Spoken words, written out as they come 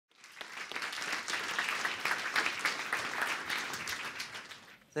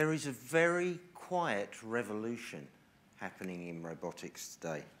There is a very quiet revolution happening in robotics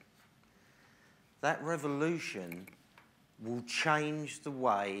today. That revolution will change the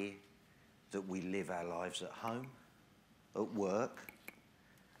way that we live our lives at home, at work,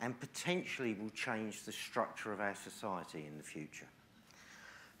 and potentially will change the structure of our society in the future.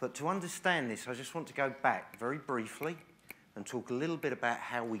 But to understand this, I just want to go back very briefly and talk a little bit about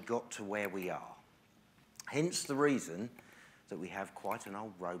how we got to where we are. Hence the reason that we have quite an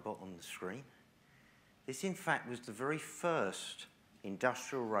old robot on the screen. This, in fact, was the very first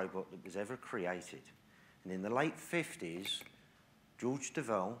industrial robot that was ever created. And in the late 50s, George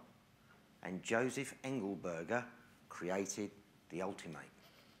Deville and Joseph Engelberger created the Ultimate.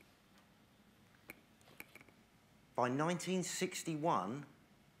 By 1961,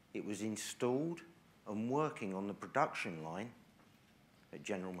 it was installed and working on the production line at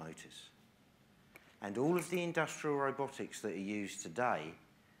General Motors. And all of the industrial robotics that are used today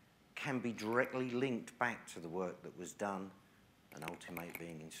can be directly linked back to the work that was done and Ultimate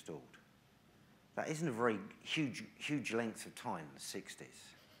being installed. That isn't a very huge length of time, the 60s.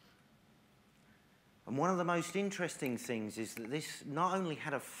 And one of the most interesting things is that this not only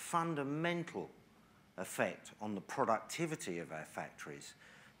had a fundamental effect on the productivity of our factories,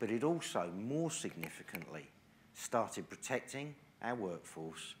 but it also, more significantly, started protecting our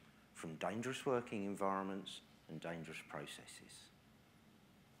workforce from dangerous working environments and dangerous processes.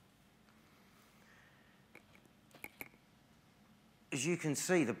 As you can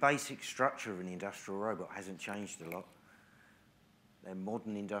see, the basic structure of an industrial robot hasn't changed a lot. They're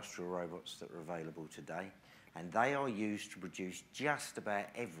modern industrial robots that are available today, and they are used to produce just about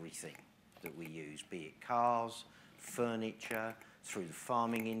everything that we use, be it cars, furniture, through the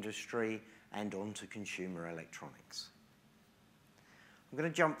farming industry, and onto consumer electronics. I'm going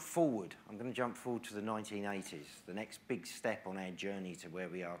to jump forward. I'm going to jump forward to the 1980s, the next big step on our journey to where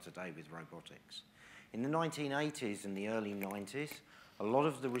we are today with robotics. In the 1980s and the early 90s, a lot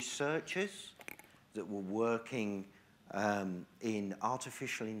of the researchers that were working in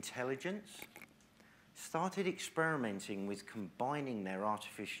artificial intelligence started experimenting with combining their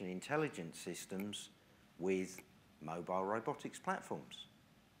artificial intelligence systems with mobile robotics platforms.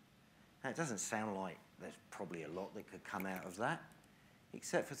 Now, it doesn't sound like there's probably a lot that could come out of that,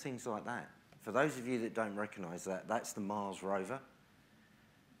 except for things like that. For those of you that don't recognize that, that's the Mars rover.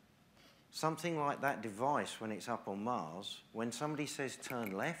 Something like that device, when it's up on Mars, when somebody says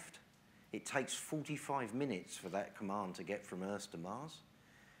turn left, it takes 45 minutes for that command to get from Earth to Mars.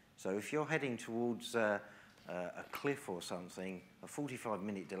 So if you're heading towards a cliff or something, a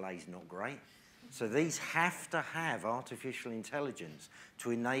 45-minute delay is not great. So these have to have artificial intelligence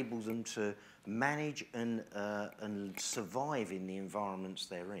to enable them to manage and survive in the environments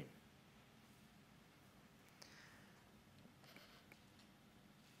they're in.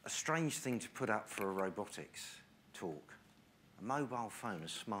 A strange thing to put up for a robotics talk. A mobile phone,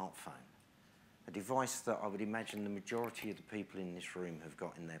 a smartphone, a device that I would imagine the majority of the people in this room have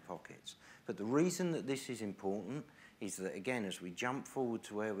got in their pockets. But the reason that this is important is that, again, as we jump forward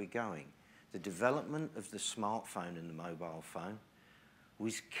to where we're going, the development of the smartphone and the mobile phone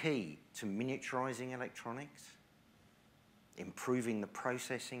was key to miniaturizing electronics, improving the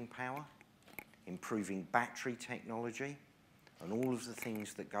processing power, improving battery technology, and all of the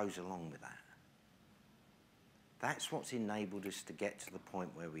things that goes along with that. That's what's enabled us to get to the point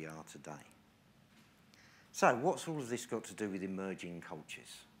where we are today. So what's all of this got to do with emerging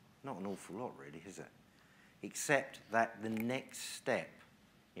cultures? Not an awful lot, really, is it? Except that the next step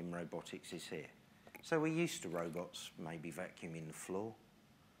in robotics is here. So we're used to robots maybe vacuuming the floor,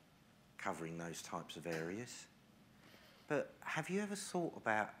 covering those types of areas. But have you ever thought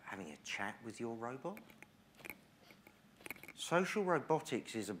about having a chat with your robot? Social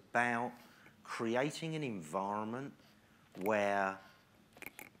robotics is about creating an environment where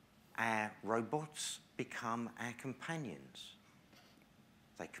our robots become our companions.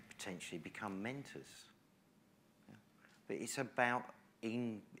 They could potentially become mentors. Yeah. But it's about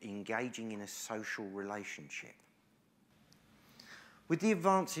engaging in a social relationship. With the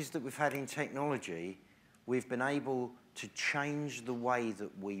advances that we've had in technology, we've been able to change the way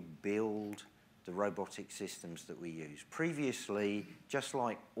that we build the robotic systems that we use. Previously, just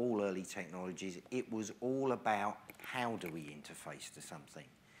like all early technologies, it was all about how do we interface to something.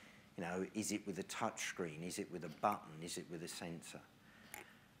 You know, is it with a touch screen? Is it with a button? Is it with a sensor?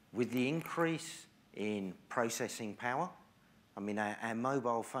 With the increase in processing power, I mean, our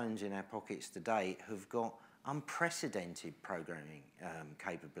mobile phones in our pockets today have got unprecedented programming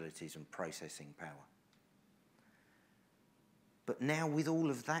capabilities and processing power. But now with all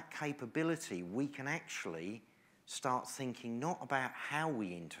of that capability, we can actually start thinking not about how we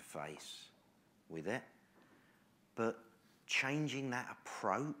interface with it, but changing that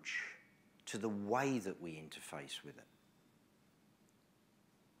approach to the way that we interface with it.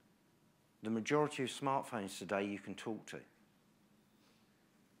 The majority of smartphones today you can talk to.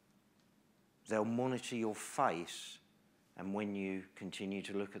 They'll monitor your face, and when you continue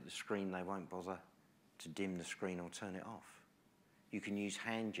to look at the screen, they won't bother to dim the screen or turn it off. You can use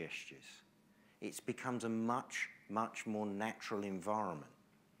hand gestures. It becomes a much, much more natural environment.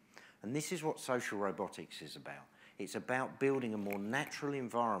 And this is what social robotics is about. It's about building a more natural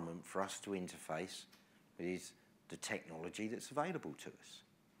environment for us to interface with the technology that's available to us.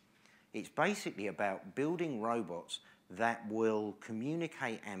 It's basically about building robots that will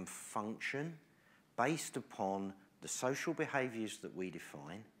communicate and function based upon the social behaviours that we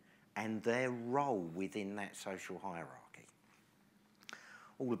define and their role within that social hierarchy.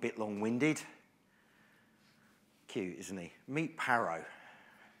 All a bit long-winded. Cute, isn't he? Meet Paro.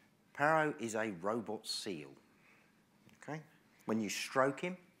 Paro is a robot seal. Okay? When you stroke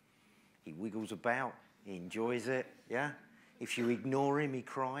him, he wiggles about, he enjoys it, yeah? If you ignore him, he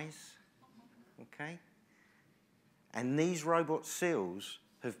cries. Okay? And these robot seals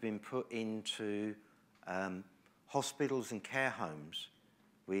have been put into hospitals and care homes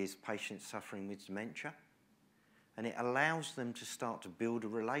with patients suffering with dementia. And it allows them to start to build a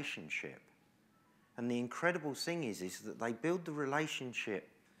relationship. And the incredible thing is that they build the relationship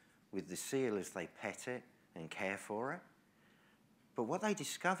with the seal as they pet it and care for it. But what they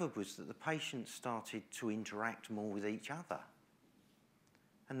discovered was that the patients started to interact more with each other,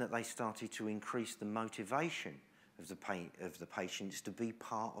 and that they started to increase the motivation of the patients to be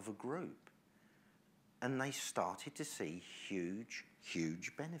part of a group. And they started to see huge,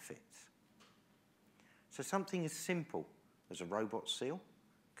 huge benefits. So something as simple as a robot seal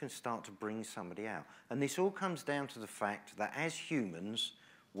can start to bring somebody out. And this all comes down to the fact that as humans,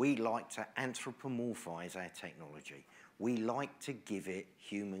 we like to anthropomorphise our technology. We like to give it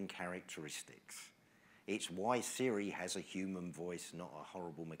human characteristics. It's why Siri has a human voice, not a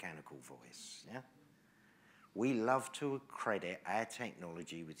horrible mechanical voice. Yeah? We love to credit our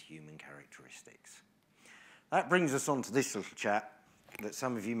technology with human characteristics. That brings us on to this little chat that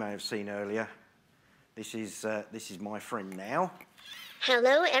some of you may have seen earlier. This is my friend now.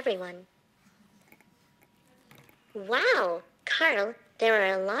 Hello, everyone. Wow, Carl, there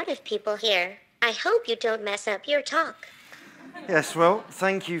are a lot of people here. I hope you don't mess up your talk. Yes, well,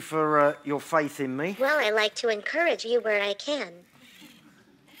 thank you for your faith in me. Well, I like to encourage you where I can.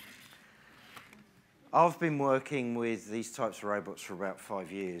 I've been working with these types of robots for about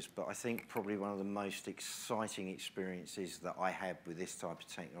 5 years, but I think probably one of the most exciting experiences that I had with this type of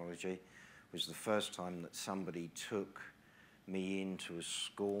technology was the first time that somebody took me into a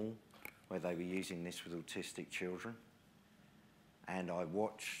school where they were using this with autistic children. And I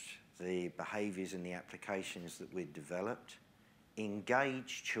watched the behaviours and the applications that we'd developed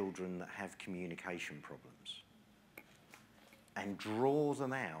engage children that have communication problems and draw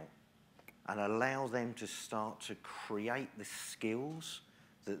them out and allow them to start to create the skills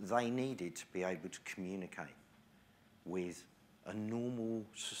that they needed to be able to communicate with a normal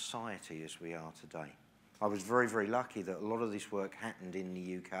society as we are today. I was very, very lucky that a lot of this work happened in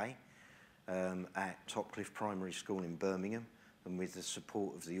the UK at Topcliffe Primary School in Birmingham, and with the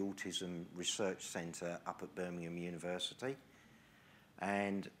support of the Autism Research Centre up at Birmingham University.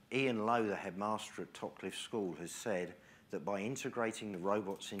 And Ian Lowe, the headmaster at Topcliffe School, has said that by integrating the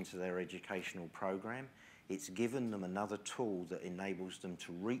robots into their educational program, it's given them another tool that enables them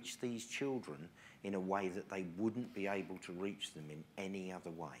to reach these children in a way that they wouldn't be able to reach them in any other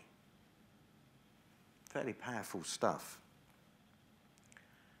way. Fairly powerful stuff.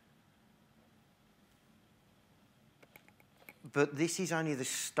 But this is only the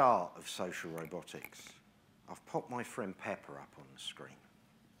start of social robotics. I've popped my friend Pepper up on the screen.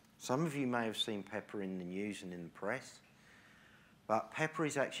 Some of you may have seen Pepper in the news and in the press, but Pepper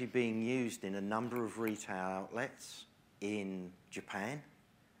is actually being used in a number of retail outlets in Japan,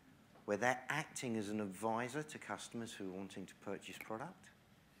 where they're acting as an advisor to customers who are wanting to purchase product.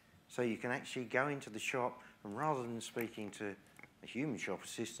 So you can actually go into the shop, and rather than speaking to a human shop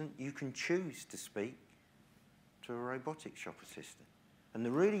assistant, you can choose to speak to a robotic shop assistant. And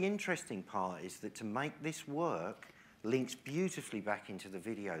the really interesting part is that to make this work links beautifully back into the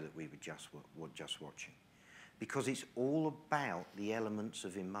video that we were just watching, because it's all about the elements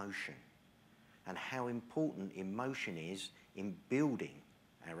of emotion and how important emotion is in building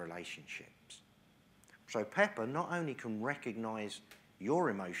our relationships. So Pepper not only can recognise your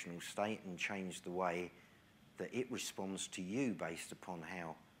emotional state and change the way that it responds to you based upon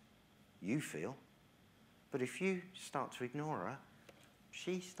how you feel, But if you start to ignore her,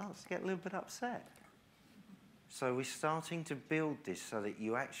 she starts to get a little bit upset. So we're starting to build this so that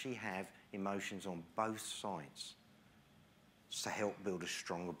you actually have emotions on both sides to help build a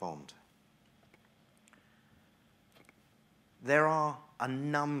stronger bond. There are a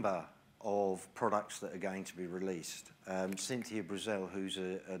number of products that are going to be released. Cynthia Brazel, who's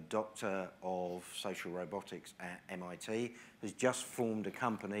a doctor of social robotics at MIT, has just formed a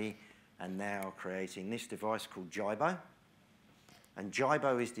company and now creating this device called Jaibo. And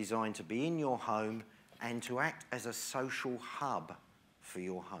Jaibo is designed to be in your home and to act as a social hub for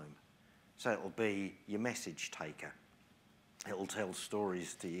your home. So it'll be your message taker. It'll tell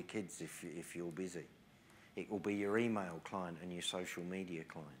stories to your kids if you're busy. It will be your email client and your social media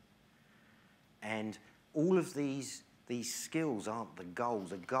client. And all of these skills aren't the goal.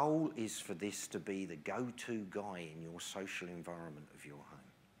 The goal is for this to be the go-to guy in your social environment of your home.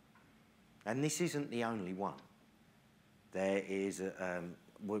 And this isn't the only one. There is,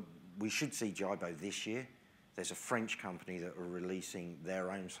 we should see Jaibo this year. There's a French company that are releasing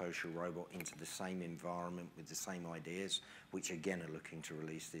their own social robot into the same environment with the same ideas, which again are looking to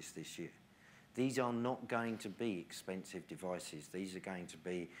release this year. These are not going to be expensive devices. These are going to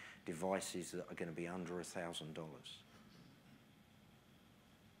be devices that are going to be under $1,000.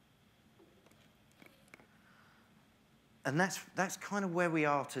 And that's kind of where we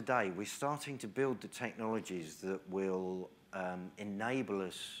are today. We're starting to build the technologies that will enable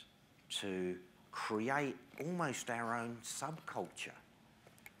us to create almost our own subculture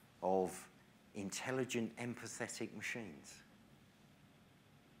of intelligent, empathetic machines.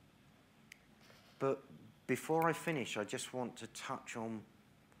 But before I finish, I just want to touch on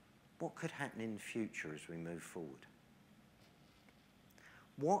what could happen in the future as we move forward.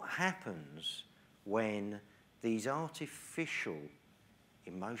 What happens when these artificial,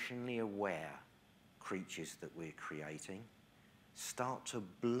 emotionally aware creatures that we're creating start to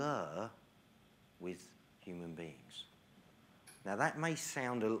blur with human beings? Now that may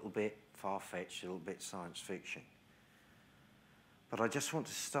sound a little bit far-fetched, a little bit science fiction, but I just want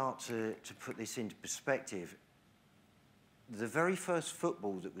to start to put this into perspective. The very first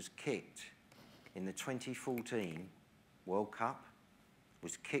football that was kicked in the 2014 World Cup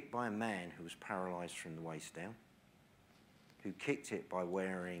was kicked by a man who was paralysed from the waist down, who kicked it by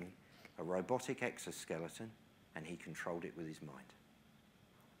wearing a robotic exoskeleton, and he controlled it with his mind.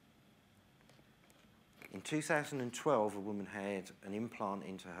 In 2012, a woman had an implant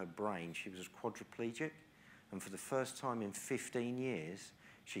into her brain. She was quadriplegic, and for the first time in 15 years,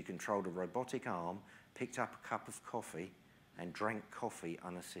 she controlled a robotic arm, picked up a cup of coffee, and drank coffee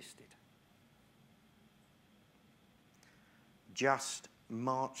unassisted. Just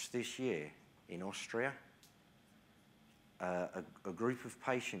March this year in Austria, a group of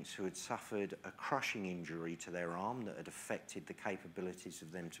patients who had suffered a crushing injury to their arm that had affected the capabilities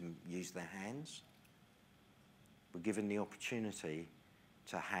of them to use their hands were given the opportunity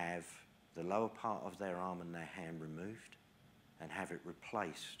to have the lower part of their arm and their hand removed and have it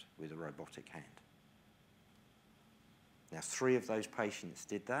replaced with a robotic hand. Now, 3 of those patients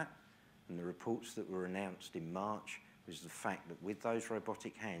did that, and the reports that were announced in March was the fact that with those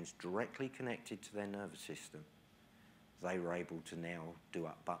robotic hands directly connected to their nervous system, they were able to now do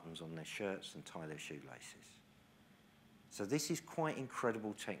up buttons on their shirts and tie their shoelaces. So this is quite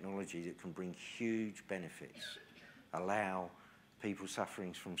incredible technology that can bring huge benefits, allow people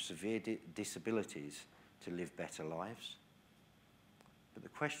suffering from severe disabilities to live better lives. But the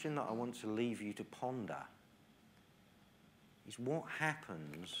question that I want to leave you to ponder is what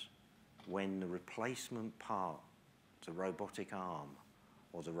happens when the replacement part, the robotic arm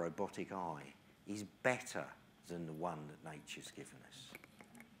or the robotic eye, is better than the one that nature's given us?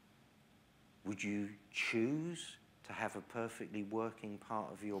 Would you choose to have a perfectly working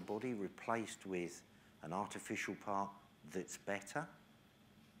part of your body replaced with an artificial part that's better?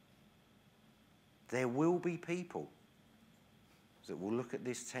 There will be people that will look at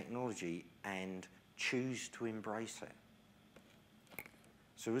this technology and choose to embrace it.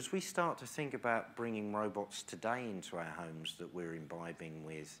 So as we start to think about bringing robots today into our homes that we're imbibing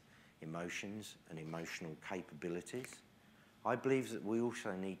with emotions and emotional capabilities, I believe that we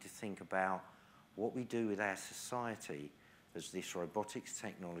also need to think about what we do with our society as this robotics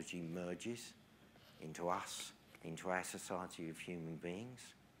technology merges into us, into our society of human beings,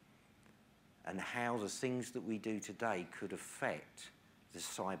 and how the things that we do today could affect the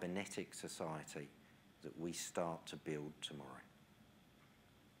cybernetic society that we start to build tomorrow.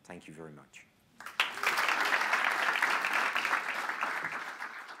 Thank you very much.